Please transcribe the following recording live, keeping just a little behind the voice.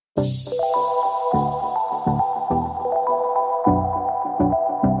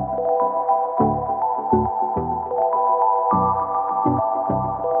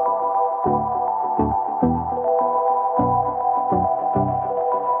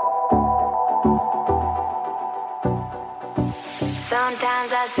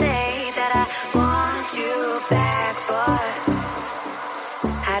Sometimes I say that I want you back, but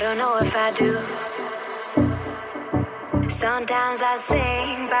I don't know if I do. Sometimes I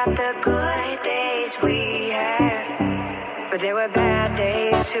think about the good days we had, but there were bad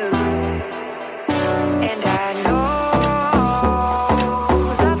days too. And I know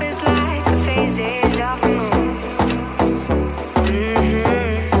love is like the phases of the moon.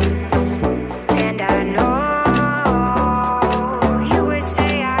 And I know you would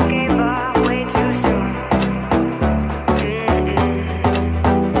say I gave up way too soon.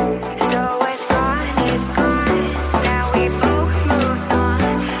 So it's gone, it's gone. Now we both moved on.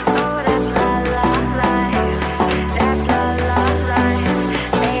 Oh, that's la la life. That's la la life.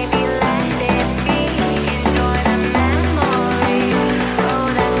 Maybe let it be. Enjoy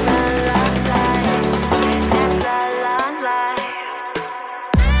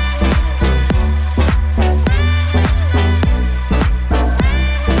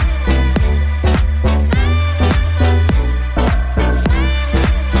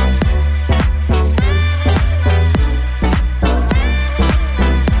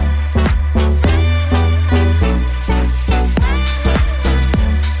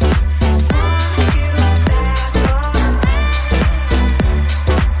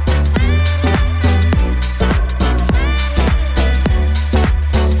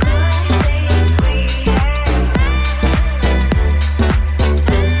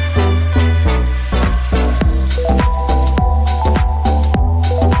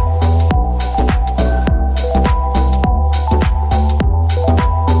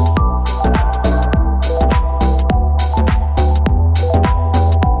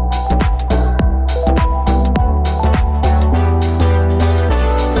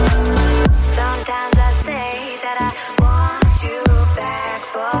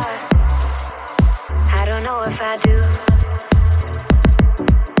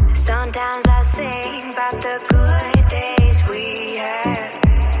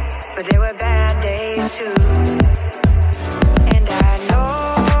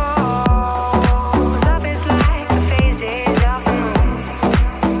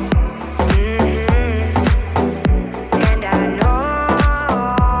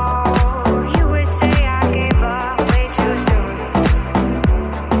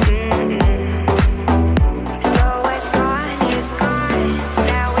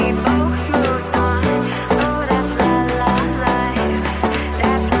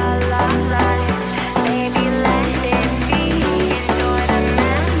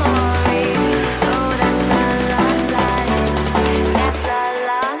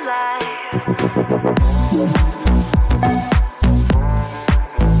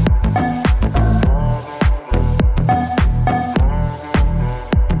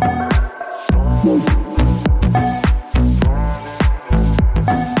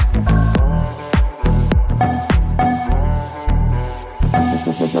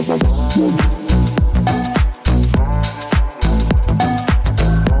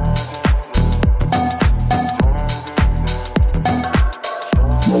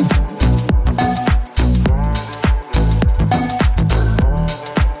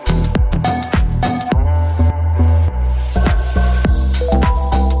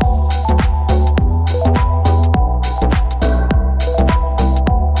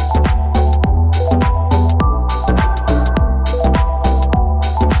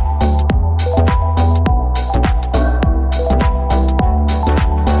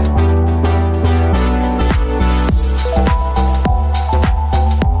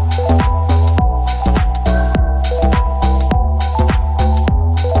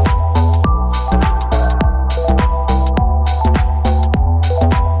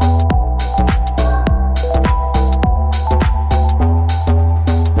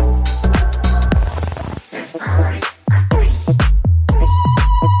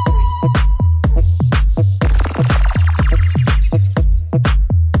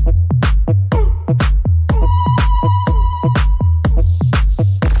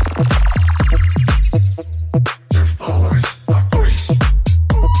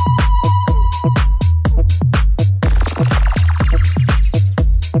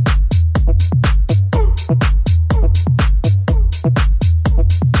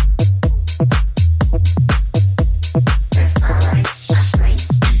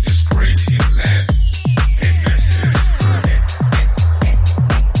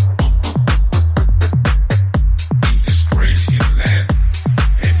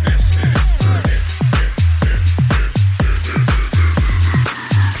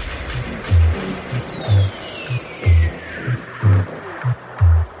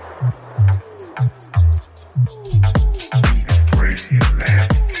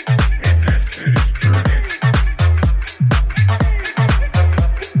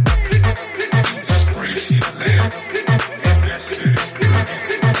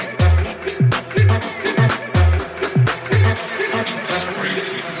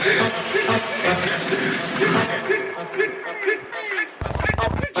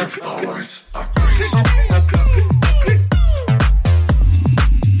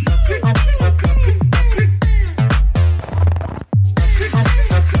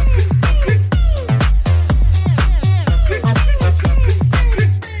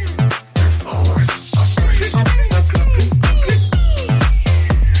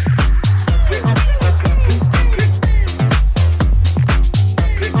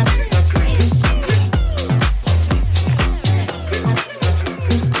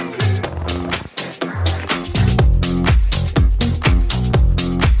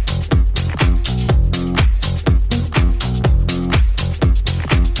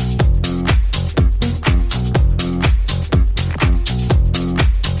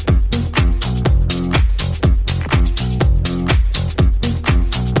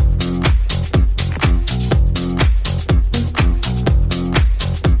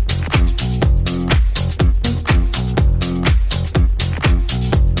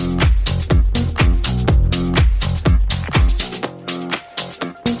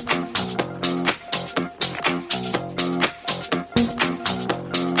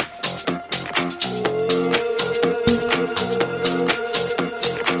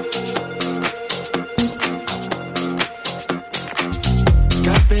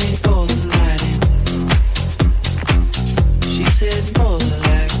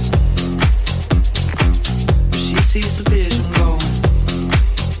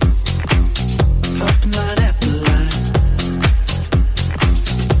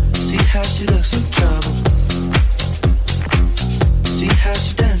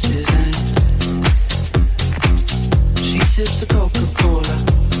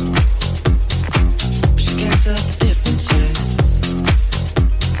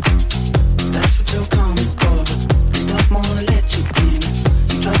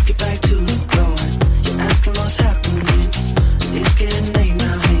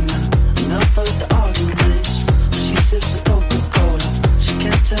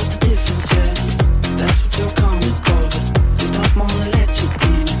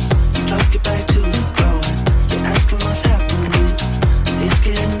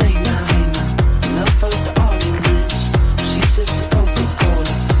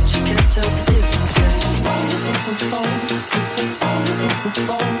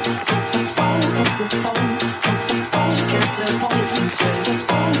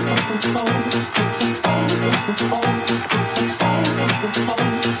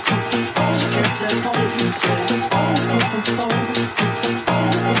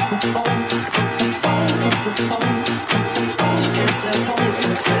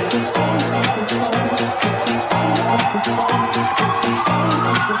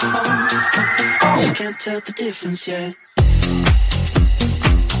Tell the difference yet.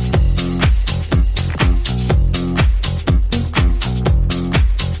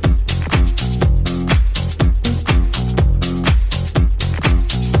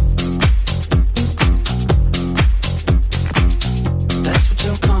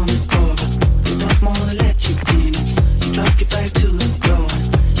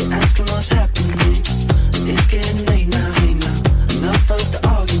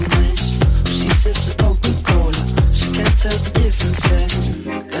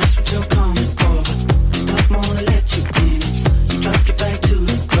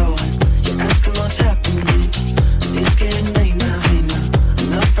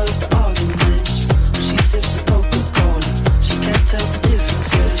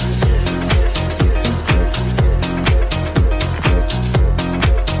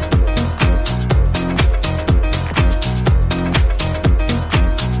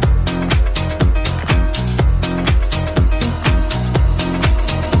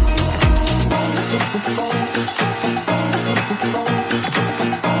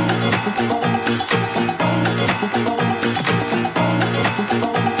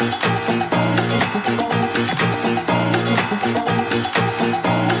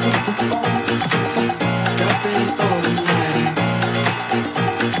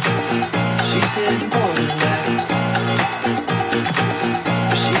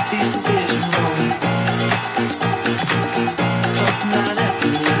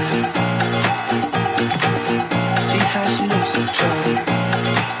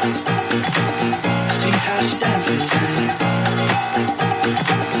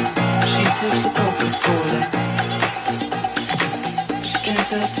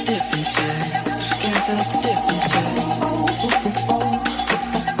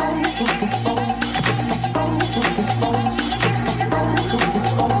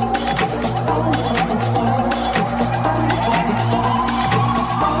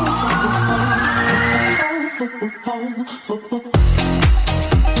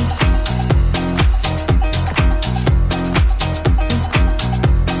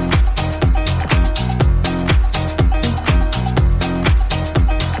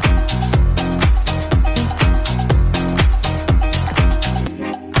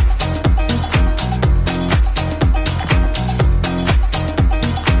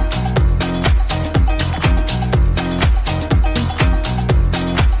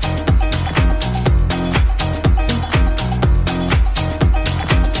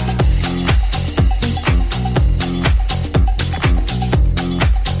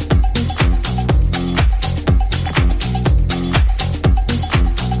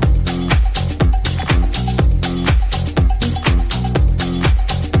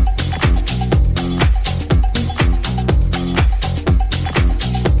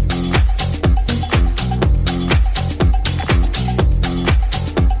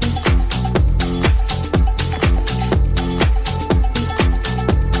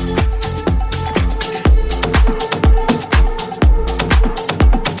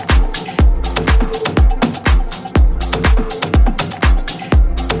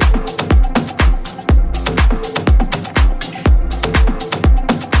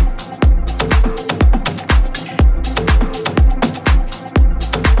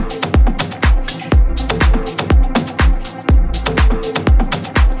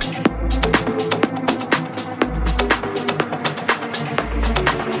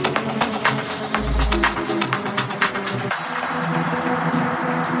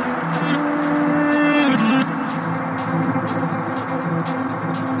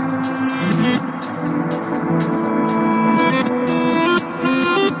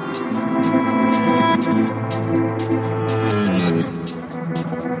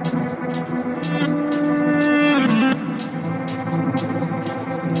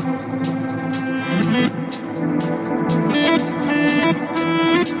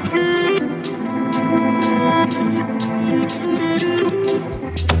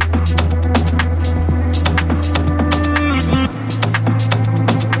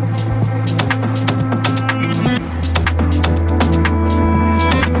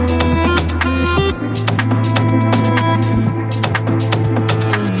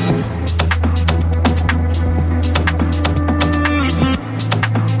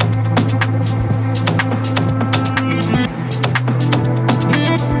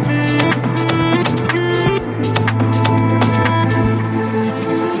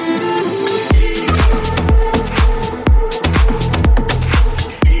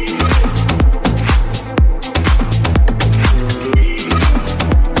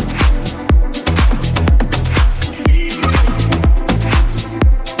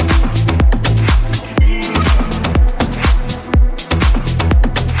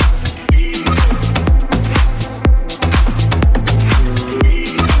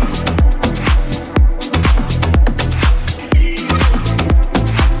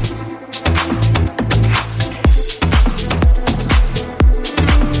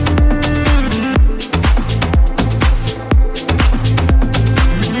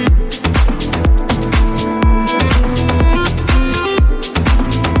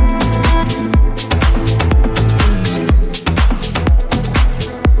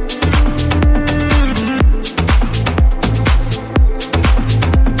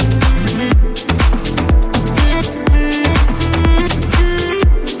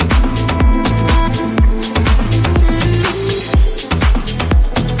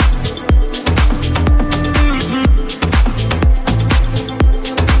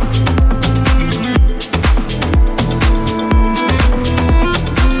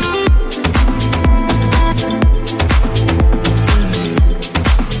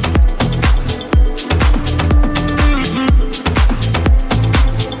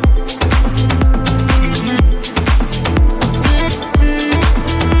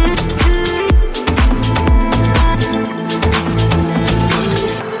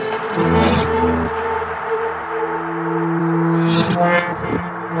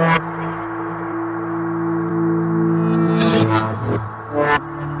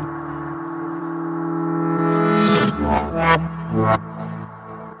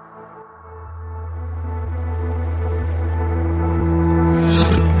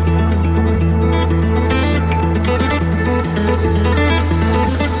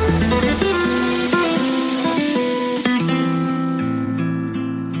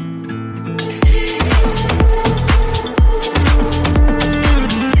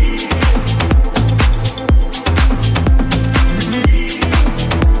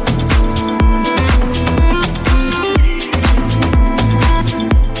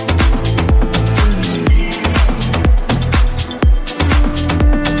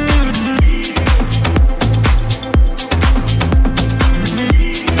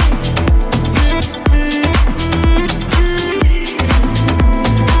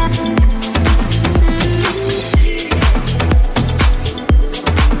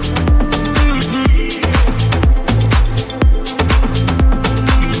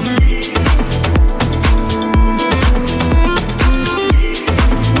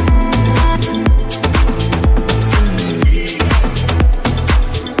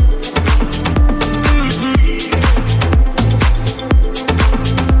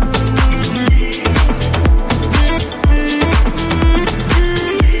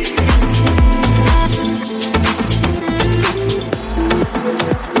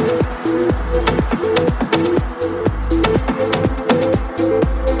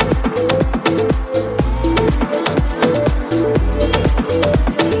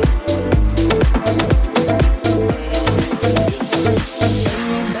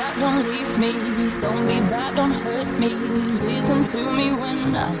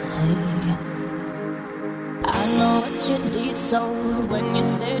 I say I know what you did, so when you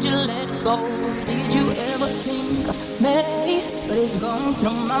said you let go, did you ever think of me? But it's going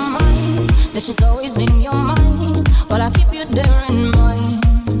through my mind that she's always in your mind, while I keep you there in mind.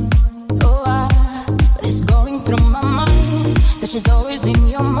 But it's going through my mind that she's always in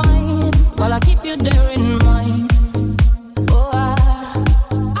your mind, while I keep you there in mind.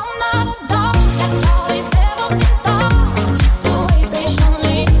 I'm not a dog that always ever been thought. So wait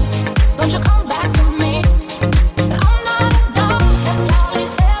patiently, don't you come back to me. I'm not a dog that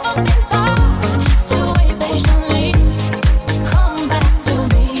always ever been thought. So wait patiently, come back to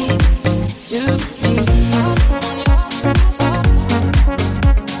me, to me.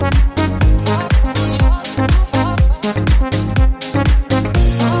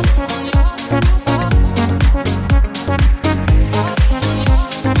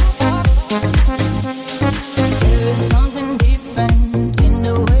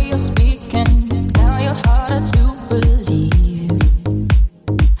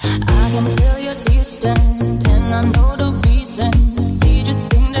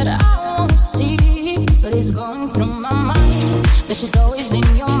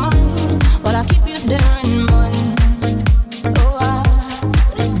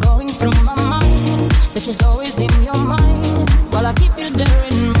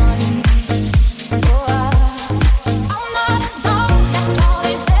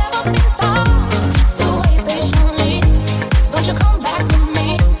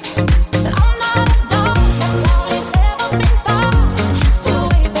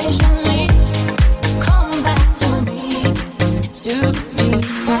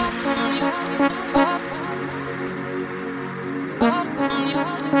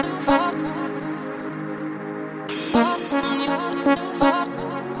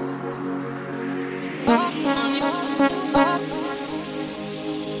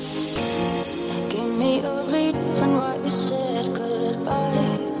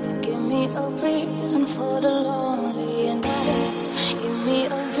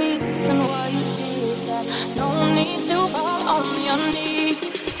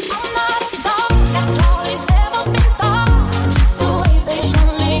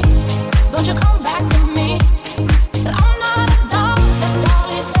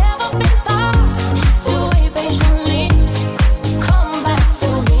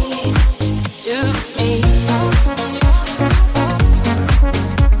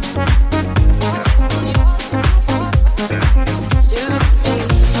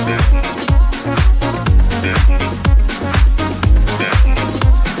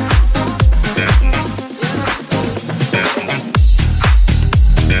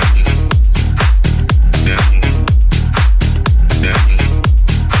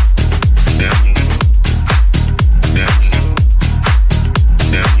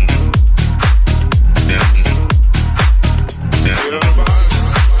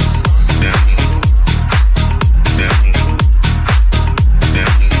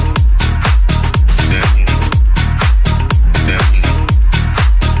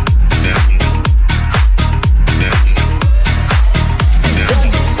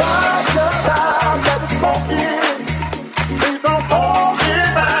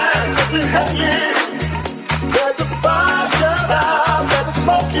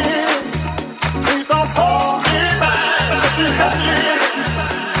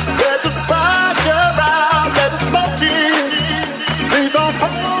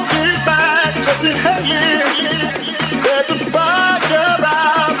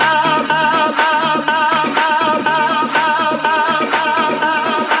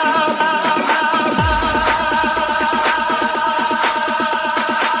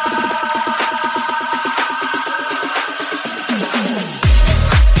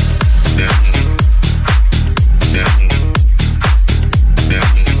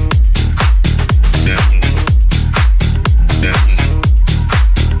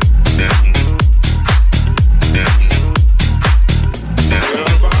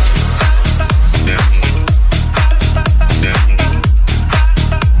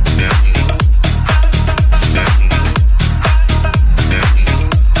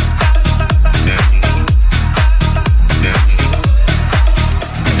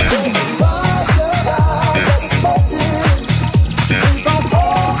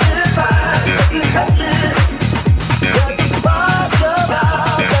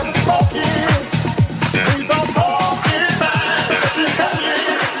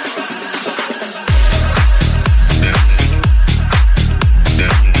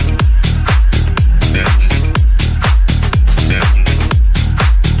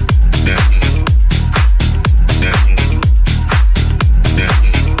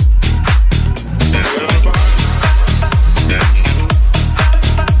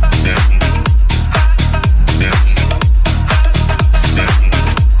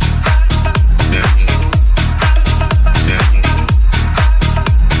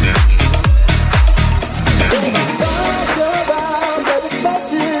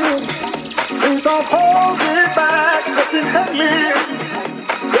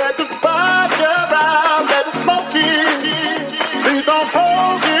 don't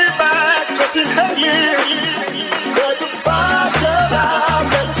hold me back, just inhale it. Let the fire out,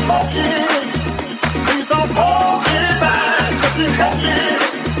 let it smoke it. Please don't hold me back, just inhale it.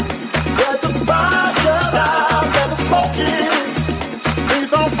 Let the fire out, let it smoke it. Please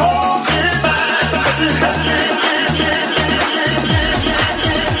don't hold me back, just inhale it.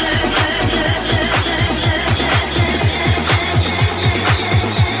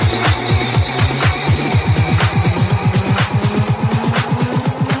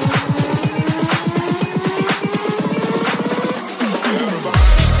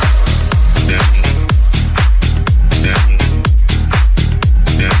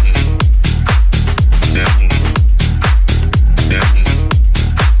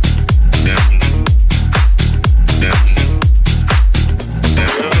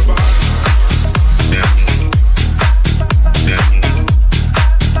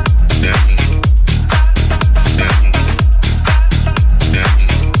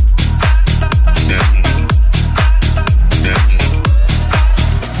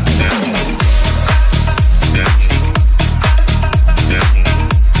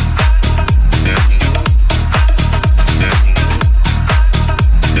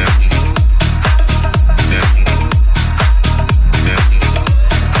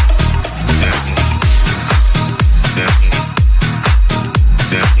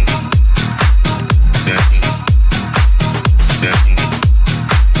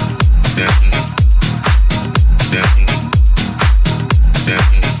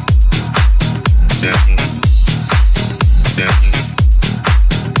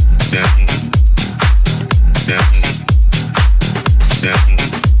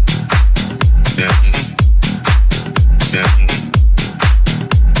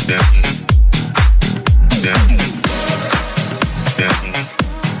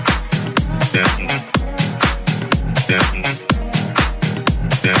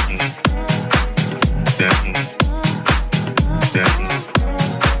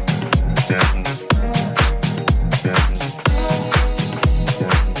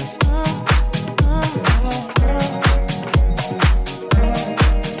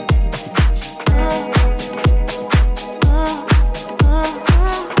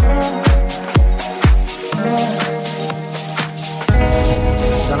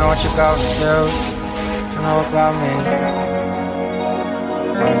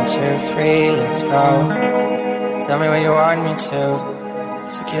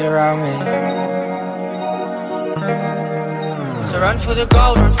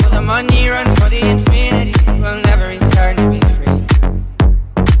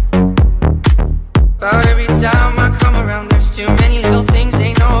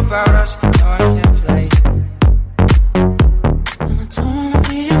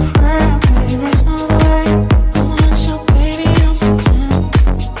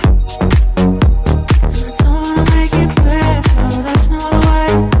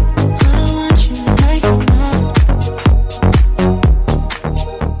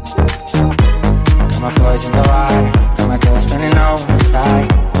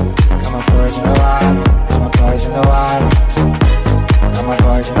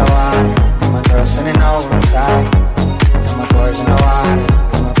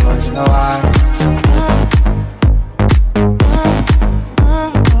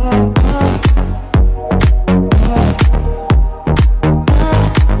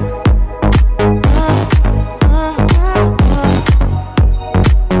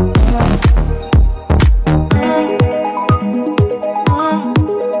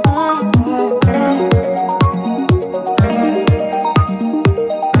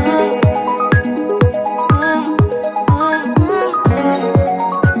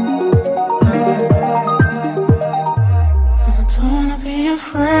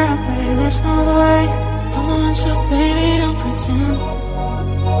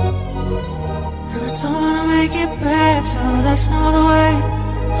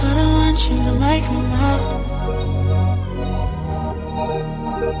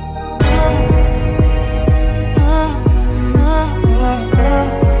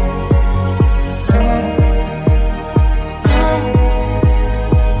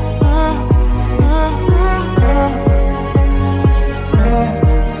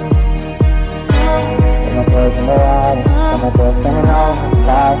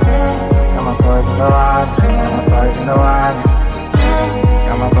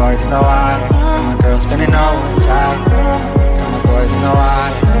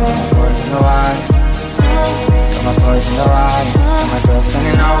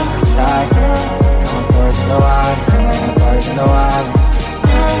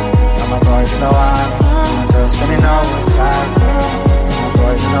 Got my boys in the water, my girl spinning over inside.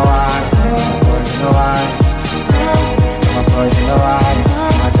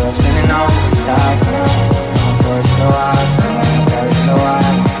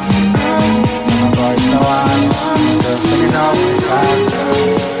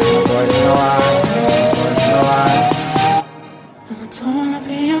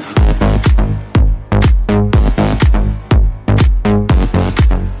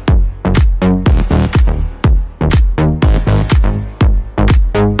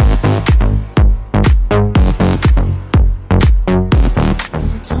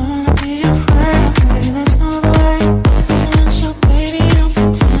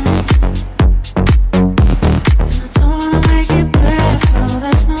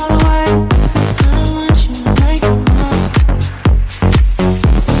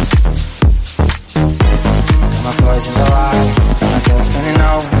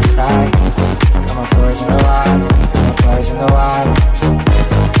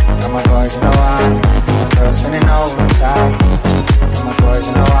 turning over inside. Got my boys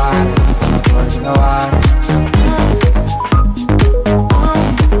in the water, got my boys in the water.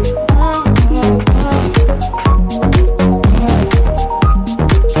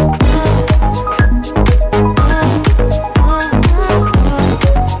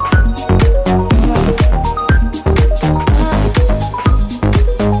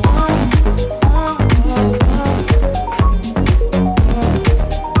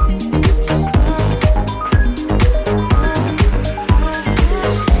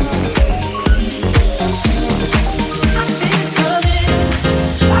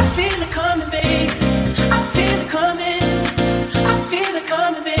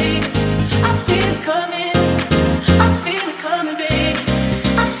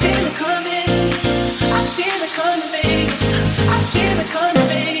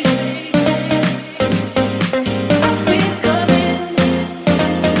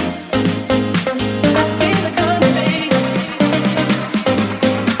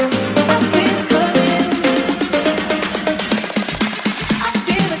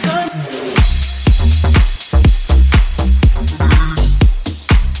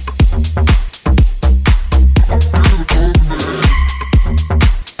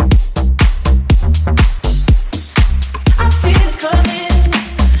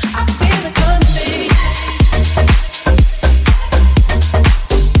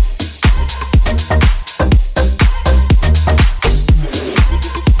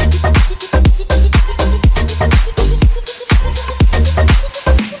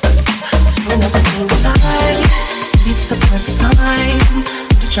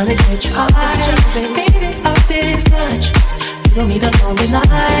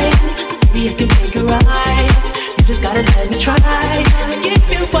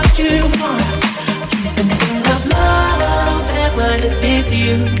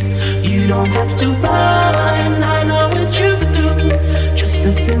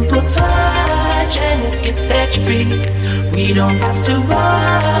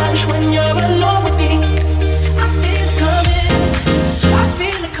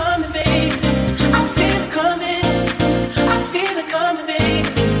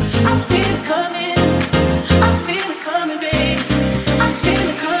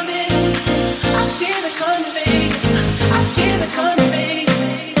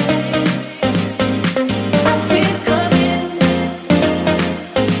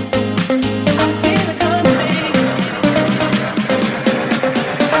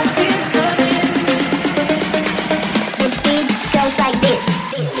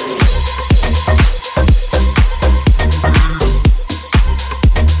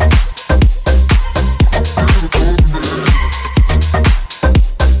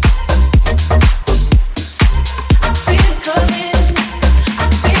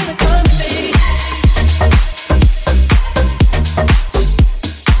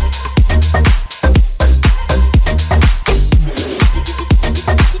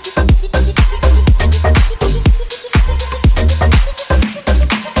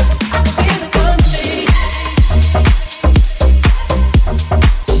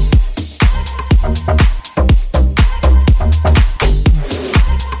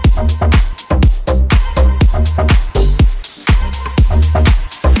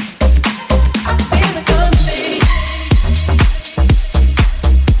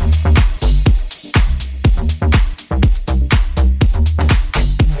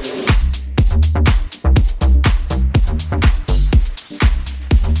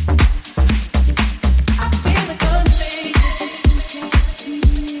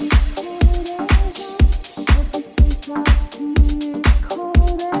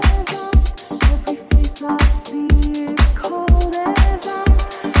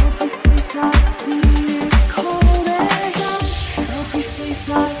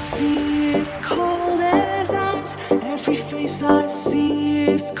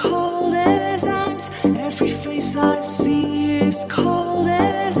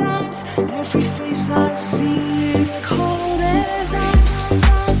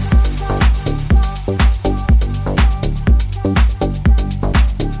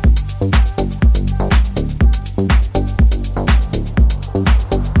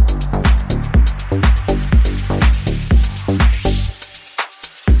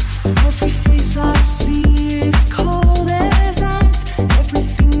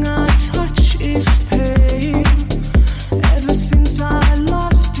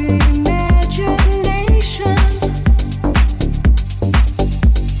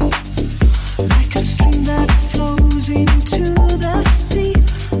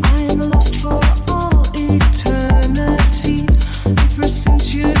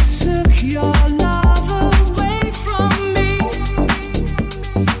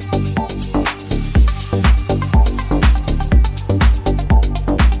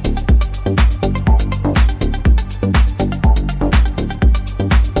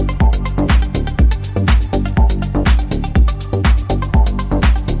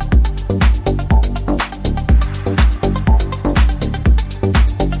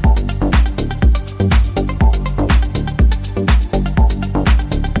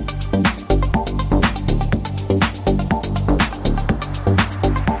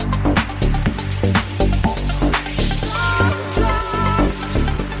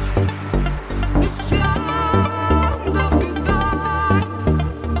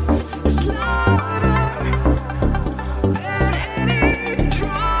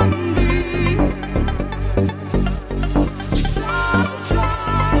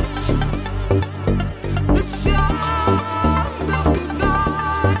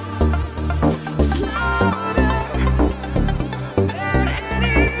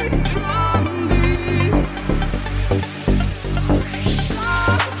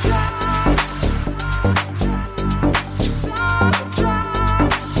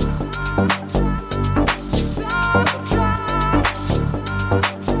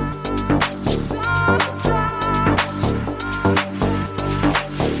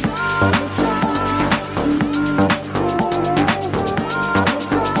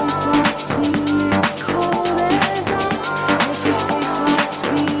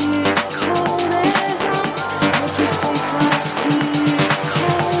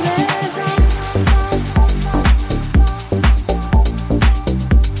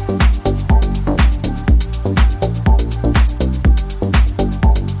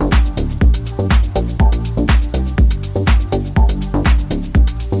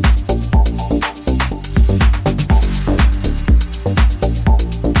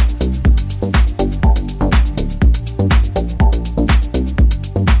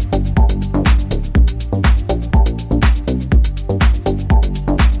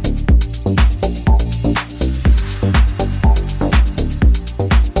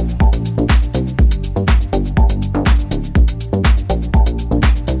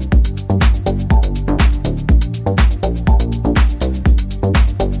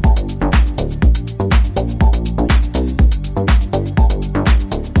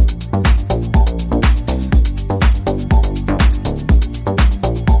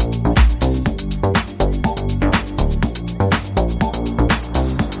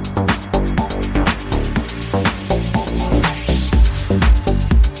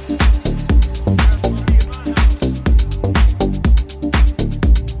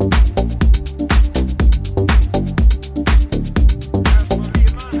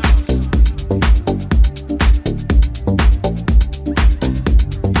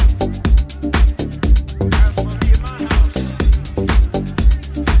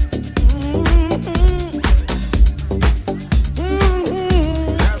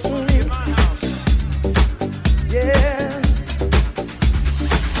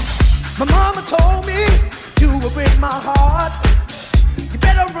 My mama told me you would break my heart. You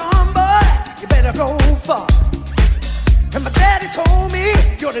better run, boy, you better go far. And my daddy told me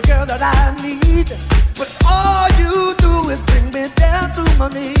you're the girl that I need. But all you do is bring me down to my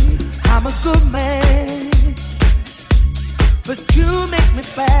knees. I'm a good man, but you make me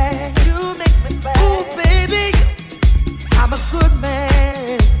bad. You make me bad. Ooh, baby, I'm a good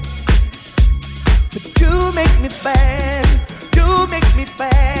man, but you make me bad. You make me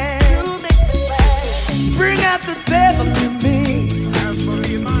bad. You make me bad. Bring out the devil in me.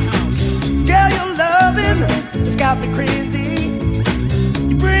 Girl, your loving has got me crazy.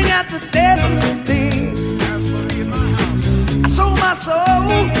 You bring out the devil in me. I sold my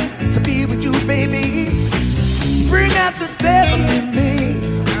soul to be with you, baby. Bring out the devil in me.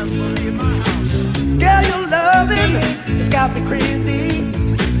 Girl, your loving has got me crazy.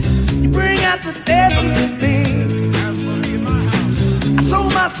 You bring out the devil in me. I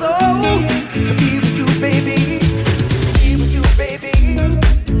sold my soul to be with you, baby. Be with you, baby.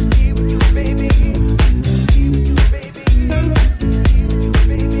 Be with you, baby. Be with you, baby. Be with you,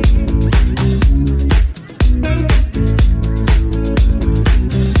 baby.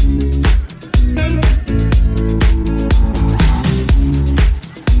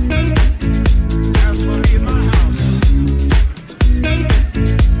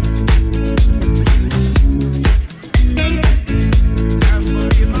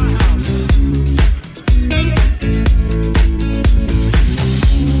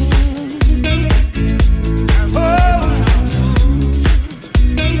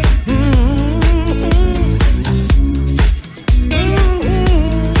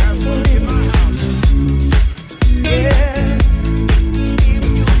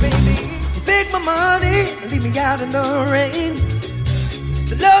 In the rain,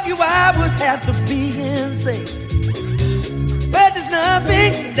 to love you I would have to be insane. But there's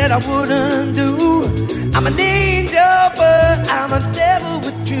nothing that I wouldn't do. I'm an angel, but I'm a devil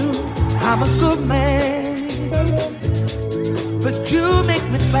with you. I'm a good man, but you make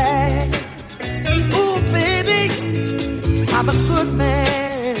me bad. Ooh, baby, I'm a good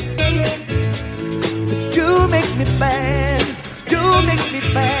man, but you make me bad. You make me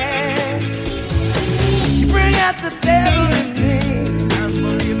bad. Bring out the devil in me.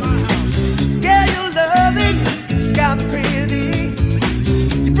 Yeah, your loving got me crazy.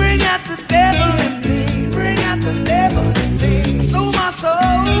 You bring out the devil in me. Bring out the devil in me. I sold my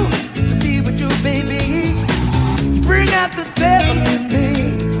soul to be with you, baby. You bring out the devil in me.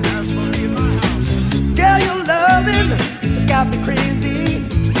 Yeah, your loving has got me crazy.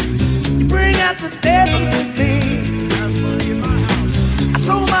 You bring out the devil in me. I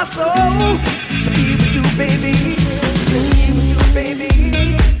sold my soul to be with you, baby. Be with you, baby.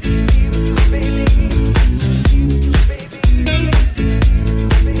 Be with you, baby. Be with you, baby.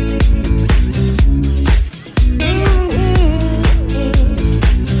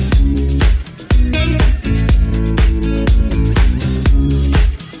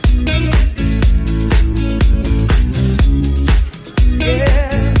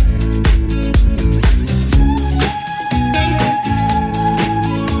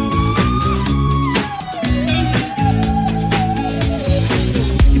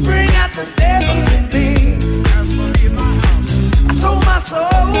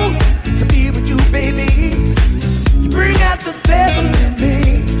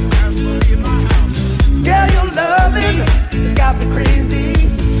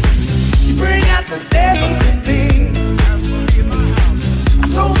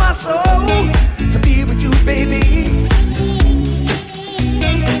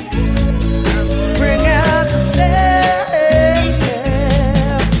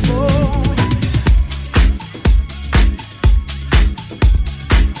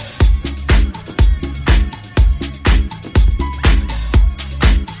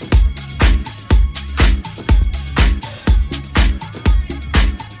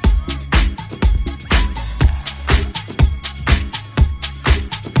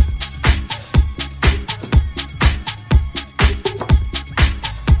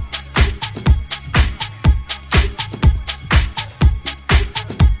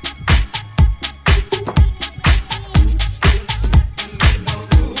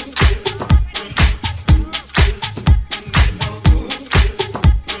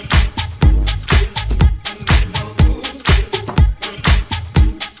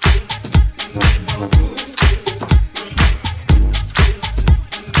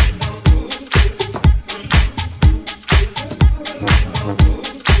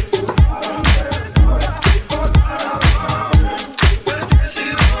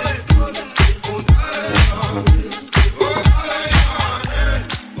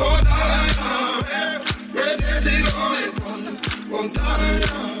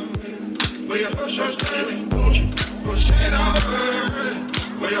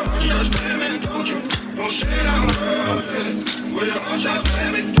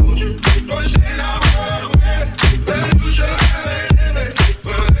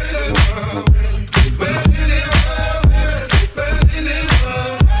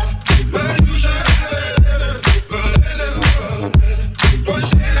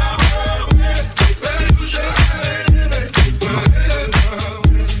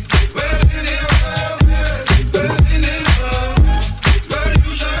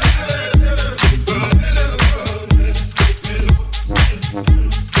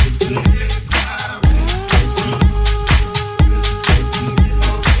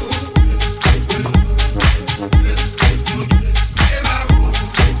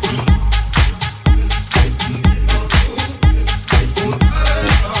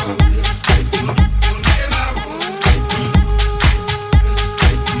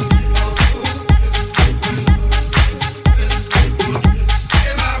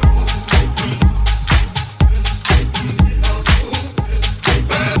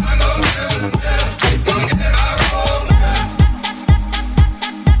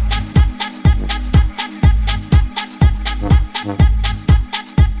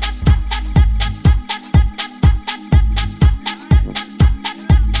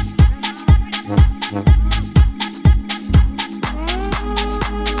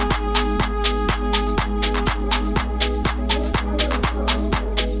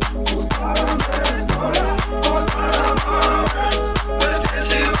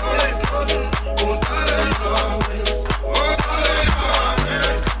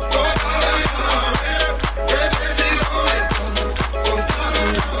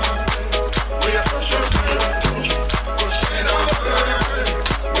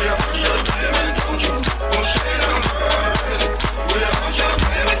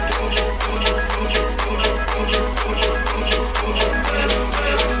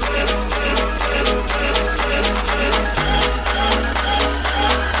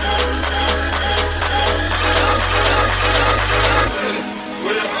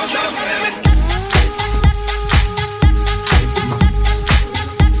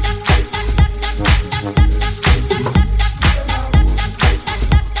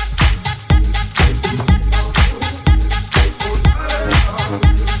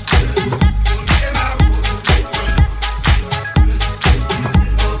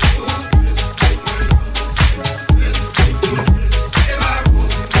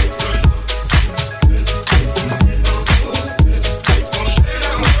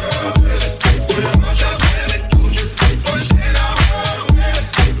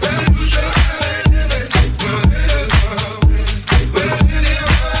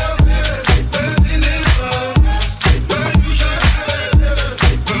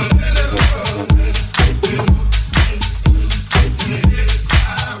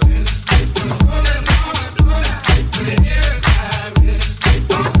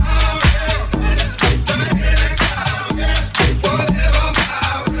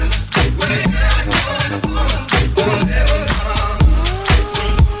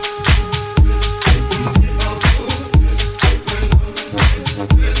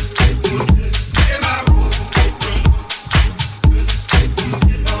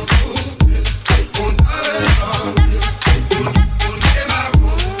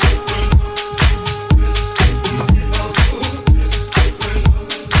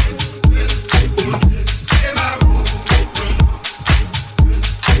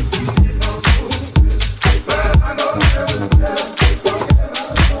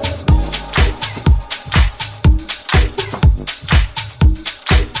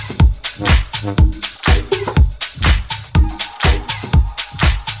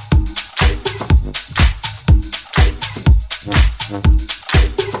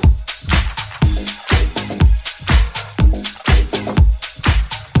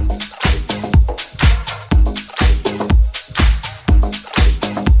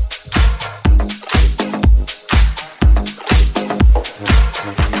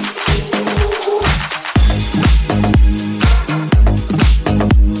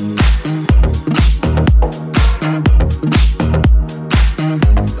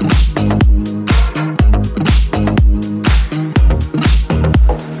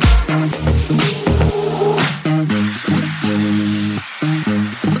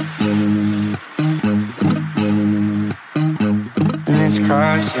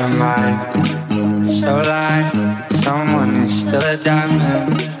 cross your mind. So like someone is still a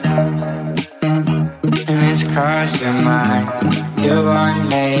diamond. And it's crossed your mind. You want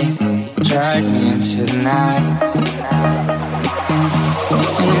me, drag me into the night.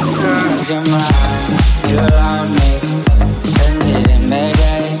 And it's crossed your mind. You allow me, send it in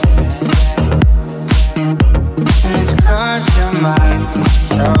Mayday. And it's crossed your mind.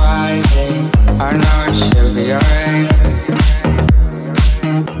 So I think I know it should be alright.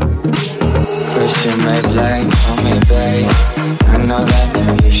 Cause you may blame on me, babe. I know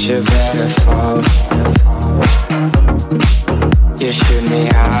that you should better fall. You shoot me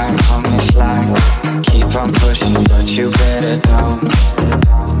high, hold me fly. Keep on pushing, but you better don't.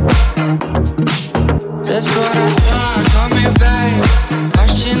 That's what I thought, call me babe.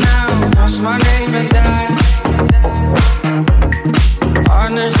 Lost you now, lost my name and died.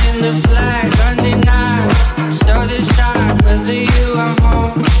 Honors in the flag, undenied. So this time, whether you are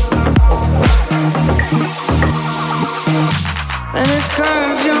home, and it's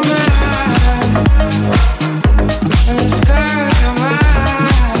 'cause you're mine, and it's 'cause you're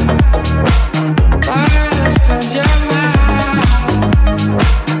mine. Oh, it's 'cause you're mine.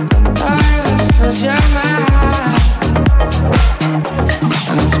 Oh, it's 'cause you're mine,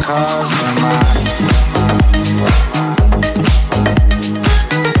 and it's 'cause you're mine.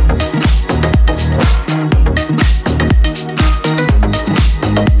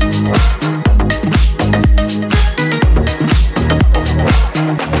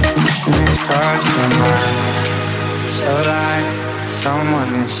 So like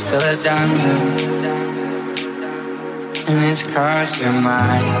someone is still a diamond, and it's 'cause you're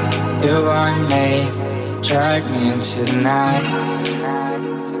mine. You want me, drag me into the night,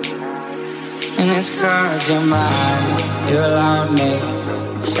 and it's 'cause you're mine. You allowed me,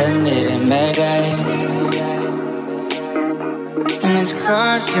 send it in Mayday, and it's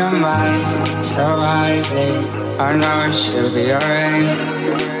 'cause you're mine. So wisely, I know it should be alright.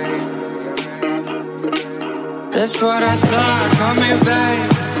 That's what I thought, call me back.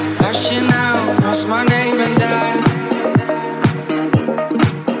 Flashing out, cross my name and die.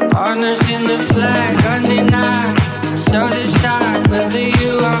 Honors in the flag, undenied. So this time, whether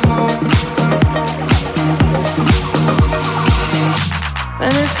you are home,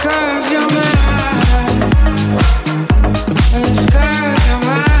 and it's 'cause you're mine, and it's 'cause you're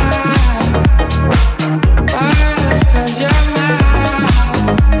mine. Oh, it's 'cause you're mine.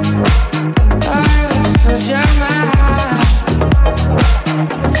 Oh, it's 'cause you're mine,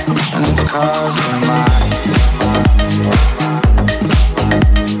 and it's 'cause you're mine.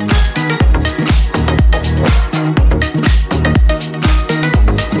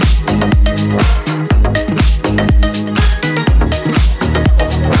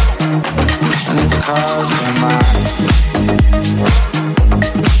 And it's 'cause you're mine.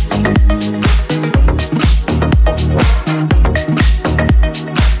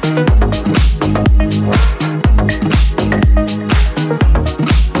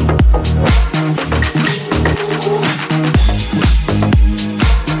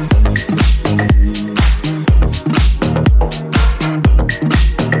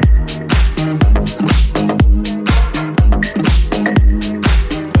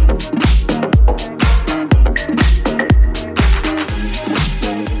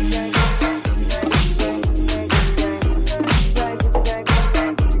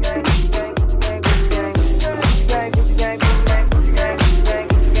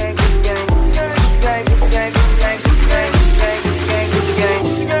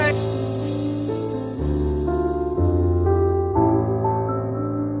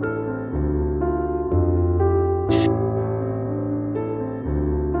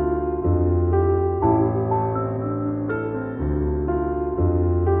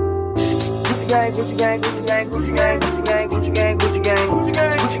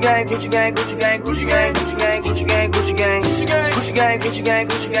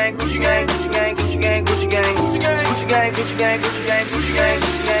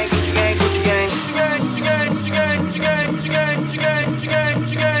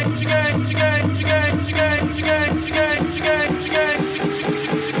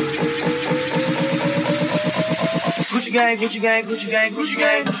 Gucci gang, Gucci gang, Gucci gang,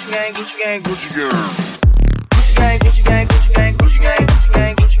 Gucci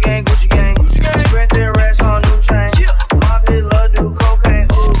gang, Gucci gang, Gucci gang, Gucci gang. Spread their racks on new chain. My bitch love do cocaine.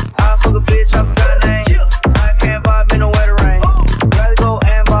 Ooh, I fuck a bitch, I forgot her name. I can't buy me no wetter rain. Rather go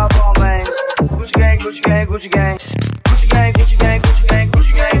and buy ball main. Gucci gang, Gucci gang, Gucci gang. Gucci gang, Gucci gang, Gucci gang,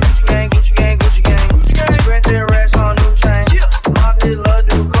 Gucci gang, Gucci gang, Gucci gang, Gucci gang. Spread their racks on new chain. My bitch love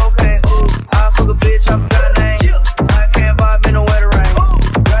do cocaine. Ooh, I fuck a bitch, I forgot her name. I can't buy me no wetter rain.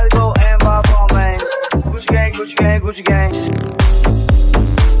 Rather go and buy ball main. Gucci gang, Gucci gang, Gucci gang.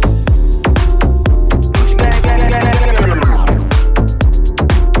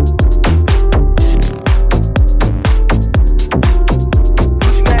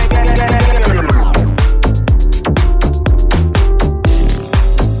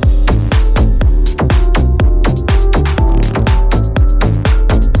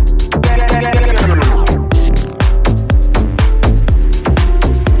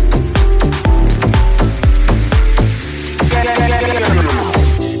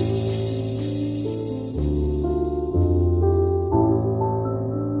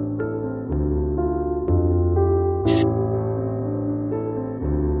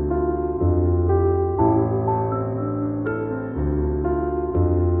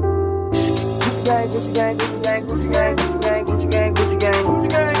 Gucci gang, Gucci gang, Gucci gang, Gucci gang, Gucci gang, Gucci gang.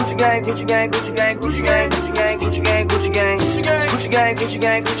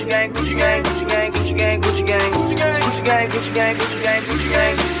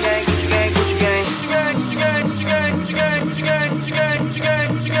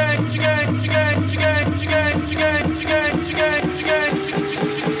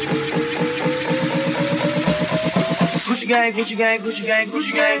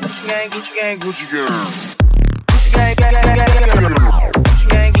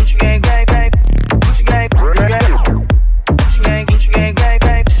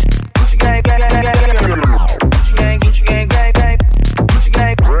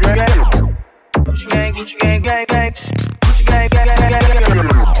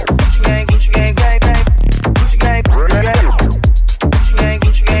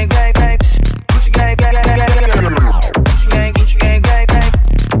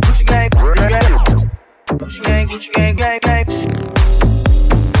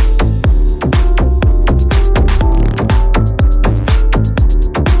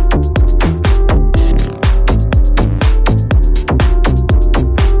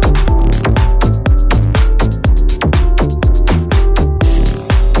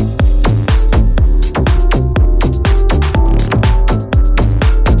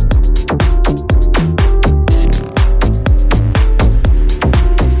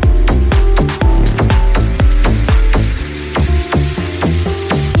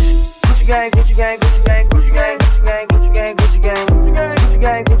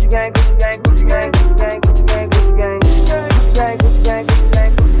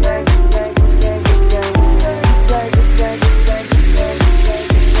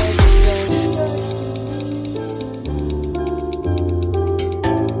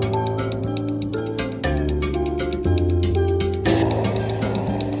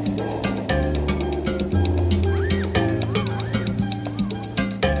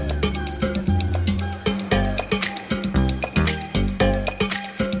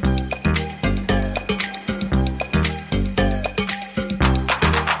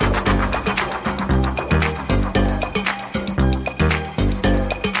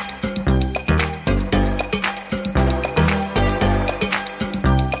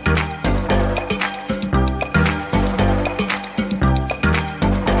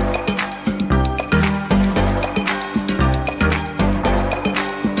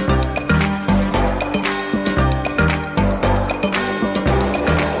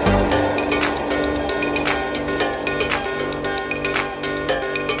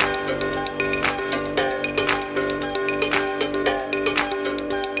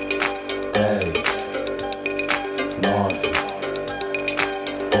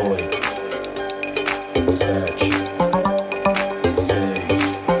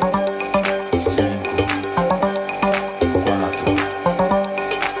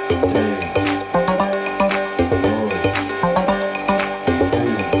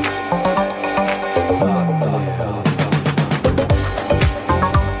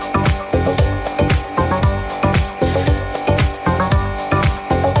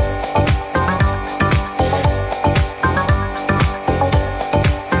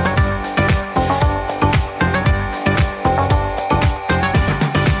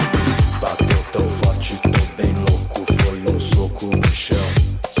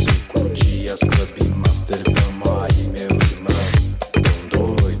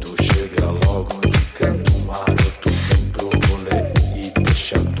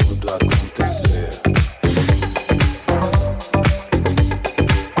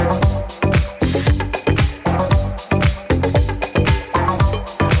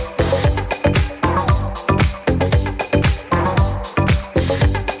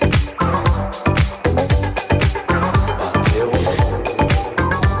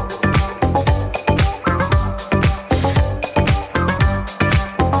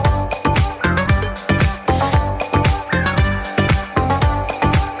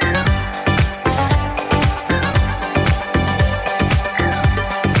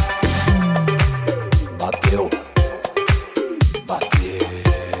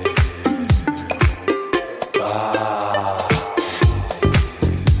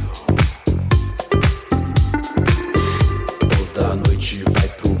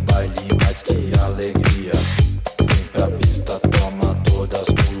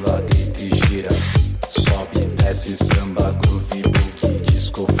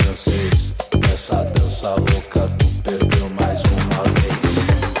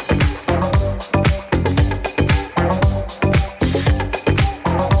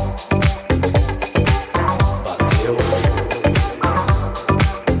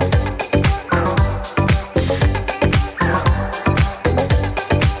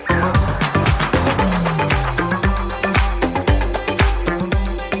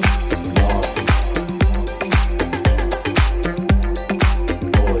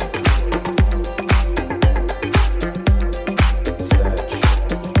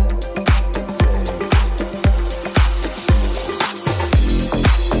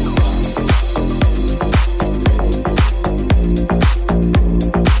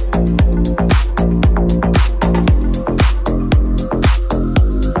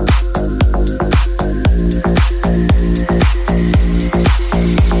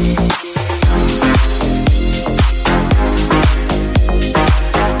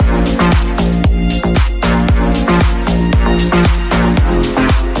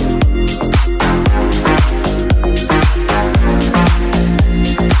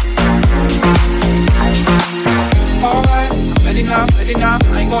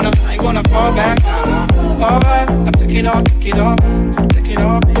 it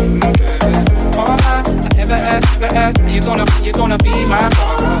off me, baby. All I ever ask, you gonna be my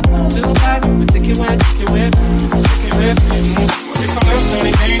brother. Tonight, we take it with, take it with. What if I'm left and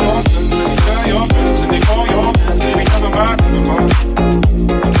it ain't awesome? You tell your friends and they call your friends, baby, never mind.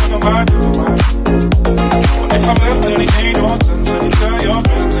 What if I'm left and it ain't awesome? So you tell your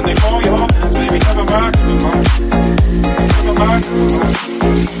friends and they call your friends, baby, never mind.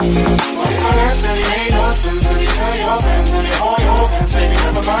 What if I'm left and it ain't awesome? So you tell your friends and they call your friends, baby,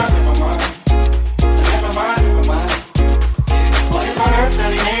 never mind. What if I'm left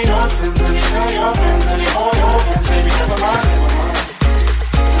and it ain't awesome? So you tell your friends and they call your friends, baby, never mind.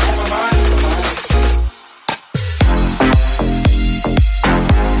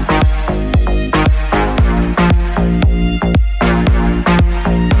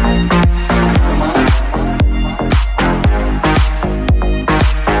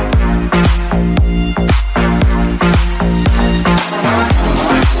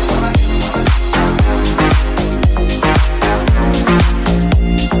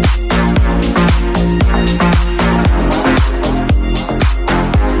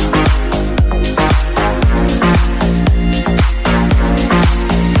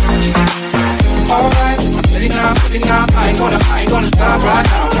 I ain't gonna stop right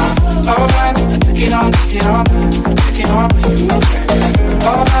now. Alright, take it on for you.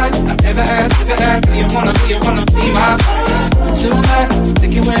 Alright, I never asked, do you wanna see my life? Tonight,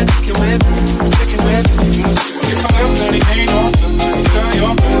 take